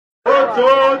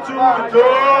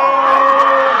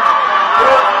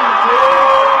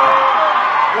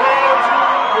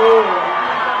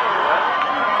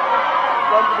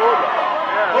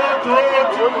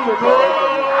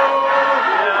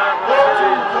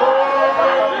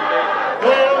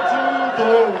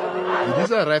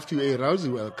Didiza arrived to a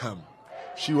rousy welcome.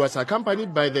 She was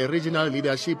accompanied by the regional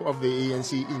leadership of the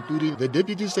ANC, including the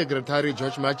Deputy Secretary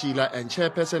George Machila and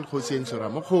Chairperson Kgosientso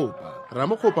Ramokgopa.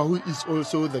 Ramokgopa, who is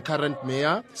also the current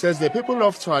mayor, says the people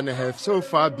of Tshwane have so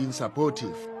far been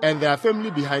supportive and they are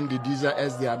firmly behind Didiza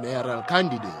as their mayoral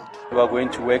candidate. We are going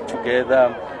to work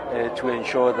together to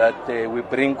ensure that we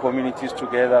bring communities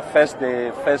together.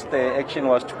 The first action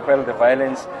was to quell the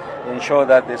violence, ensure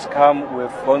that there's calm. We've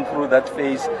gone through that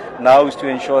phase. Now is to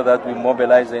ensure that we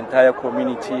mobilize the entire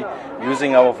community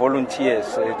using our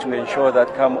volunteers to ensure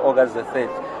that come August the 3rd,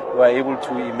 we are able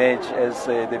to emerge as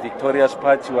the victorious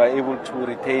party. We are able to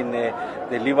retain the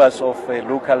levers of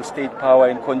local state power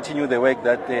and continue the work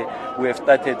that we have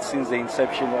started since the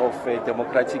inception of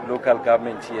democratic local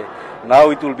government here.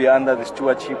 Now it will be under the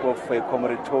stewardship of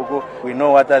Comrade Thoko. We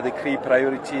know what are the key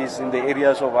priorities in the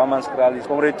areas of Hammanskraal.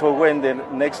 Comrade Thoko and the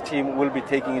next team will be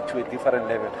taking it to a different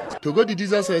level. Thoko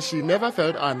Didiza says she never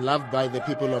felt unloved by the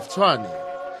people of Tshwane.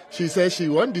 She says she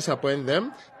won't disappoint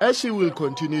them as she will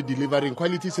continue delivering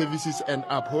quality services and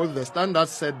uphold the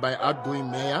standards set by outgoing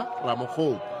Mayor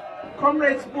Ramokgopa.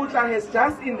 Comrade Sputla has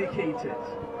just indicated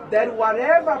that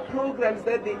whatever programs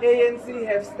that the ANC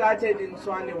have started in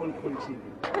Tshwane will continue.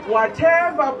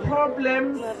 Whatever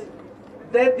problems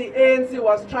that the ANC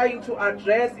was trying to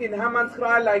address in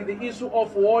Hammanskraal, like the issue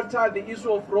of water, the issue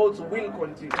of roads, will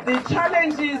continue. The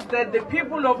challenges that the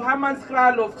people of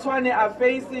Hammanskraal, of Tshwane are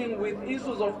facing with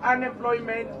issues of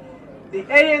unemployment, the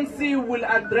ANC will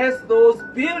address those,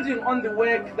 building on the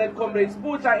work that Comrade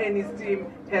Sputla and his team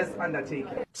has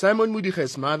undertaken. Simon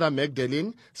Modige's mother,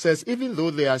 Magdalene, says even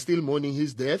though they are still mourning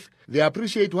his death, they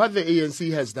appreciate what the ANC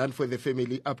has done for the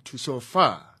family up to so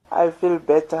far. I feel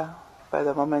better by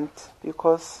the moment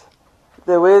because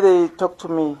the way they talk to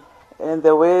me and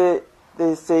the way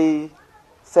they say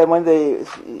Simon,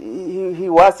 he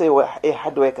was a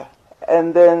hard worker.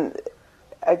 And then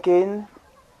again,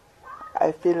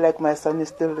 I feel like my son is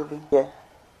still living. Yeah,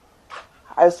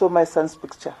 I saw my son's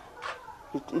picture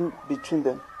between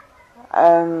them.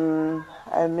 And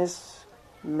I miss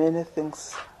many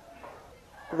things.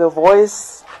 The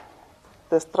voice,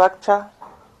 the structure,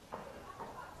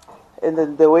 and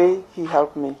then the way he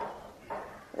helped me.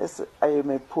 Yes, I am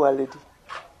a poor lady.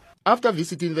 After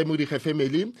visiting the Modige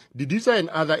family, Didiza and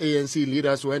other ANC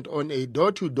leaders went on a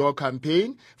door-to-door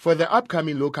campaign for the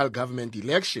upcoming local government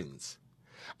elections.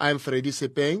 I'm Freddy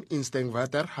Sepeng in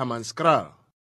Stinkwater, Hammanskraal.